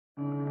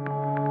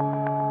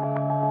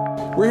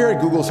We're here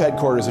at Google's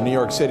headquarters in New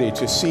York City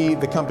to see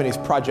the company's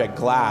Project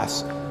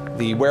Glass,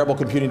 the wearable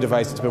computing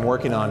device it's been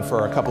working on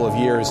for a couple of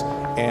years,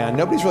 and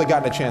nobody's really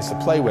gotten a chance to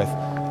play with.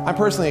 I'm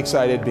personally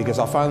excited because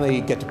I'll finally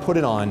get to put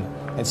it on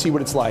and see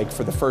what it's like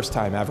for the first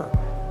time ever.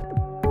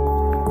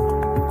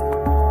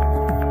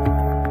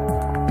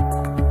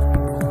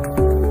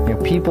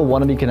 People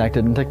want to be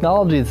connected, and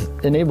technology's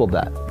enabled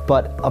that.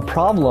 But a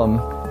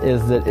problem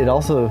is that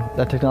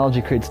that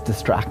technology creates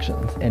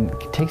distractions and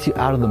takes you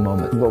out of the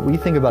moment. What we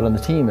think about on the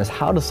team is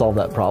how to solve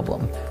that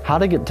problem. How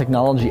to get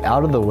technology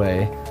out of the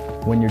way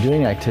when you're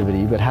doing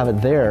activity, but have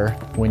it there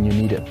when you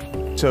need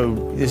it. So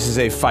this is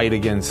a fight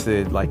against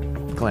the,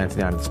 glancing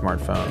down at the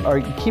smartphone.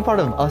 Our key part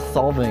of us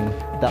solving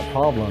that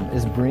problem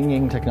is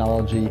bringing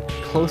technology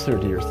closer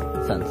to your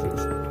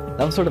senses.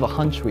 That was sort of a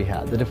hunch we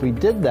had, that if we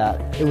did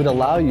that, it would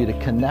allow you to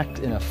connect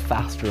in a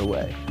faster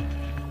way.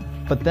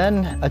 But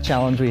then a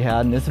challenge we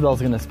had, and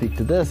Isabel's going to speak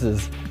to this,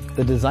 is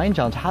the design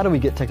challenge. How do we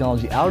get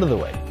technology out of the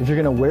way? If you're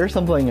going to wear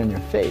something on your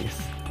face,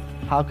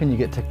 how can you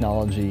get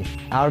technology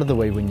out of the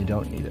way when you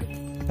don't need it?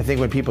 I think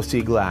when people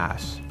see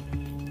glass,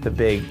 the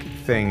big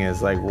thing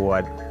is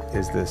what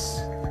is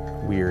this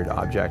weird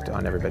object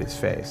on everybody's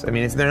face? I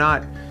mean, they're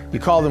not, you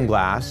call them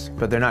glass,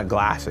 but they're not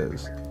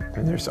glasses. I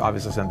mean, there's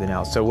obviously something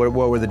else. So what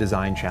were the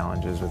design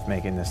challenges with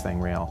making this thing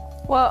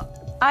real? Well,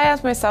 I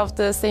asked myself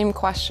the same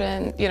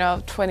question,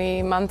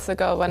 20 months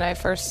ago when I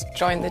first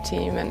joined the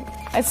team. And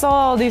I saw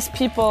all these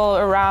people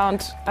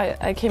around.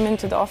 I came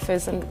into the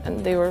office and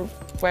they were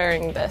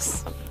wearing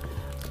this.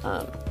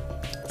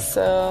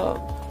 So,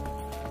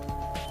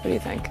 what do you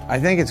think? I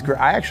think it's great.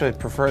 I actually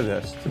prefer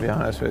this, to be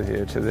honest with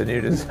you, to the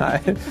new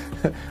design.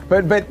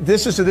 but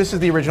this is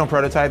the original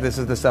prototype. This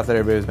is the stuff that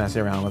everybody was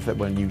messing around with it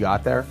when you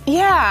got there.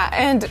 Yeah,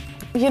 and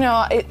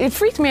it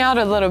freaked me out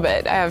a little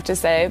bit, I have to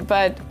say.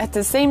 But at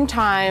the same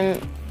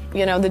time,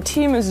 the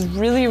team is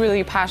really,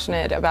 really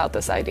passionate about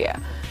this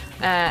idea,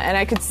 and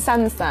I could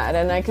sense that,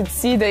 and I could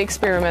see the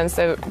experiments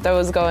that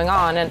was going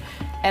on, and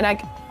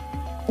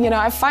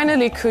I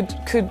finally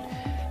could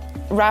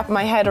wrap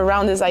my head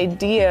around this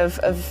idea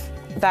of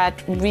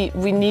that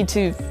we need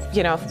to,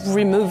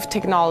 remove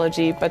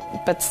technology,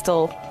 but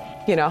still,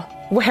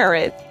 wear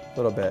it. A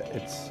little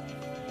bit.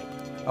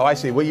 Oh, I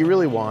see. What you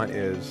really want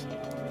is.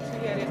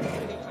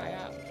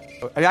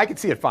 I mean, I can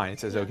see it fine. It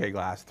says OK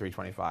Glass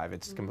 325.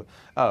 It's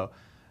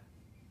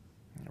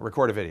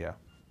record a video.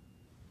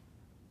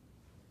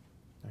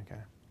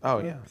 Okay. Oh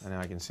yeah, and now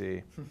I can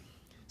see.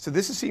 So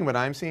this is seeing what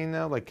I'm seeing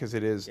though, because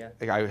it is. Yeah.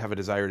 I have a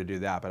desire to do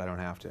that, but I don't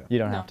have to. You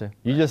don't have to.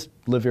 You just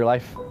live your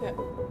life. Yeah.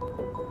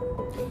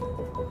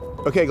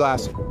 OK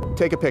Glass,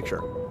 take a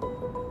picture.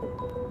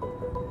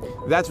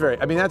 That's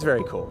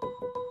very cool.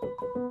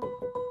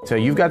 So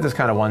you've got this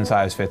kind of one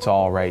size fits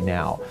all right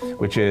now,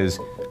 which is,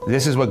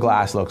 this is what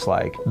glass looks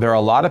like. There are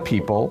a lot of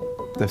people,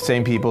 the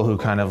same people who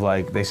kind of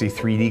they see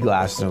 3D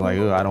glasses and they're like,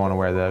 oh, I don't want to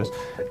wear those.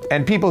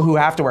 And people who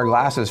have to wear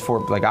glasses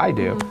like I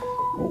do.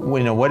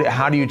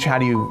 How do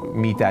you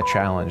meet that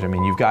challenge? I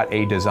mean, you've got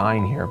a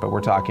design here, but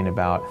we're talking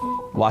about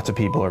lots of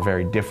people are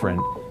very different.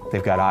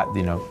 They've got,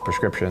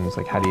 prescriptions.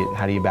 How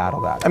do you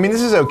battle that? I mean,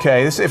 this is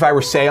okay. If I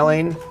were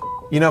sailing,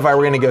 if I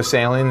were going to go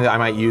sailing, I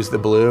might use the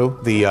blue,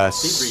 the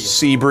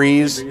Sea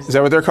Breeze. Is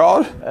that what they're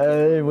called?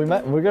 We're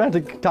going to have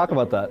to talk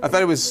about that. I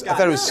thought it was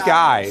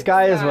Sky.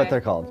 Sky is what they're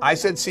called. I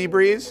said Sea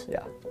Breeze?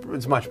 Yeah.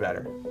 It's much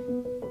better.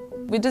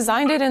 We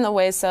designed it in a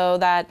way so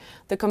that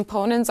the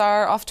components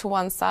are off to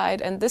one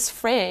side, and this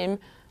frame,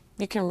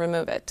 you can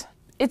remove it.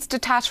 It's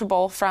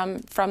detachable from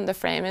the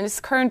frame. In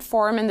its current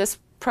form, in this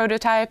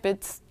prototype,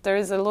 there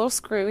is a little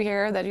screw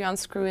here that you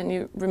unscrew and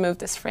you remove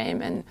this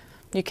frame, and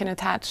you can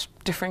attach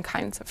different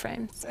kinds of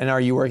frames. And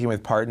are you working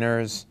with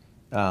partners,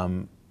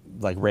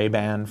 like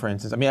Ray-Ban, for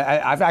instance? I mean,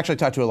 I've actually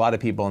talked to a lot of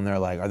people, and they're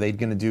like, are they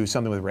going to do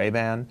something with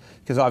Ray-Ban?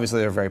 Because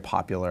obviously they're very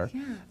popular.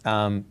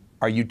 Yeah.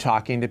 Are you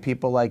talking to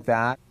people like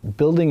that?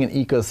 Building an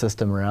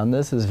ecosystem around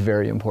this is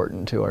very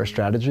important to our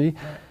strategy.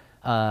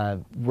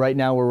 Right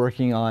now we're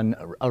working on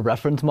a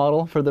reference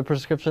model for the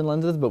prescription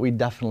lenses, but we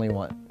definitely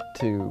want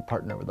to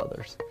partner with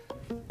others.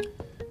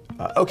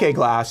 OK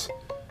Glass,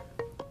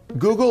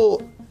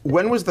 Google,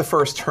 when was the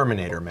first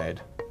Terminator made?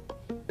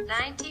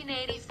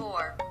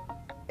 1984.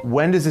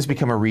 When does this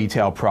become a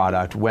retail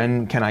product?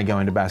 When can I go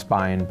into Best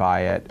Buy and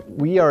buy it?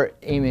 We are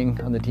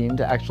aiming on the team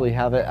to actually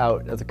have it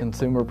out as a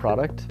consumer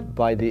product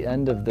by the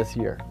end of this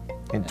year.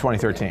 In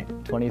 2013?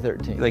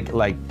 2013.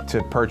 Like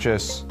to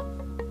purchase?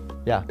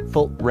 Yeah.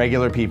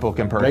 Regular people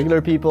can purchase?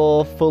 Regular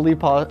people, fully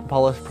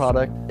polished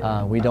product.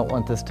 We don't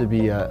want this to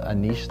be a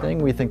niche thing.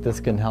 We think this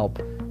can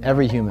help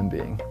every human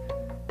being.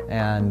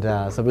 And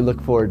so we look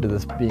forward to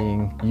this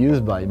being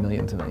used by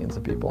millions and millions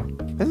of people.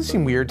 Doesn't it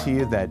seem weird to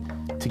you that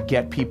to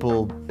get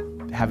people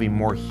having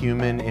more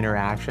human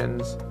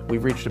interactions,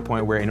 we've reached a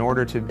point where in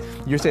order to,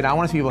 you're saying I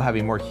want to see people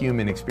having more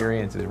human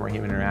experiences, more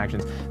human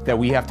interactions, that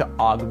we have to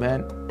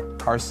augment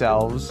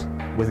ourselves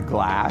with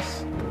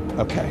glass?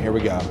 Okay, here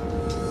we go.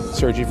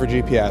 Searching for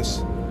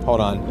GPS.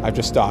 Hold on, I've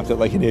just stopped it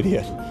like an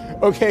idiot.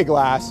 OK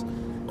Glass,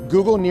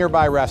 Google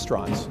nearby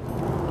restaurants.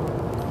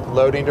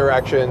 Loading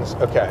directions,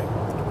 okay.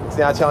 It's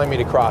now telling me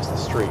to cross the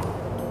street.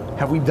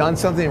 Have we done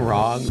something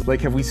wrong?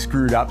 Like, have we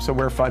screwed up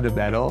somewhere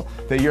fundamental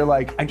that you're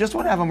like, I just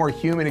want to have a more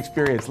human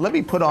experience. Let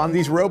me put on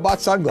these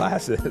robot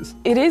sunglasses.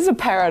 It is a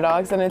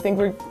paradox, and I think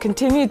we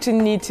continue to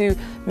need to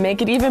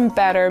make it even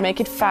better, make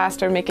it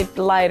faster, make it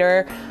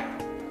lighter.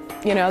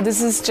 You know,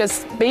 this is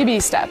just baby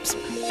steps.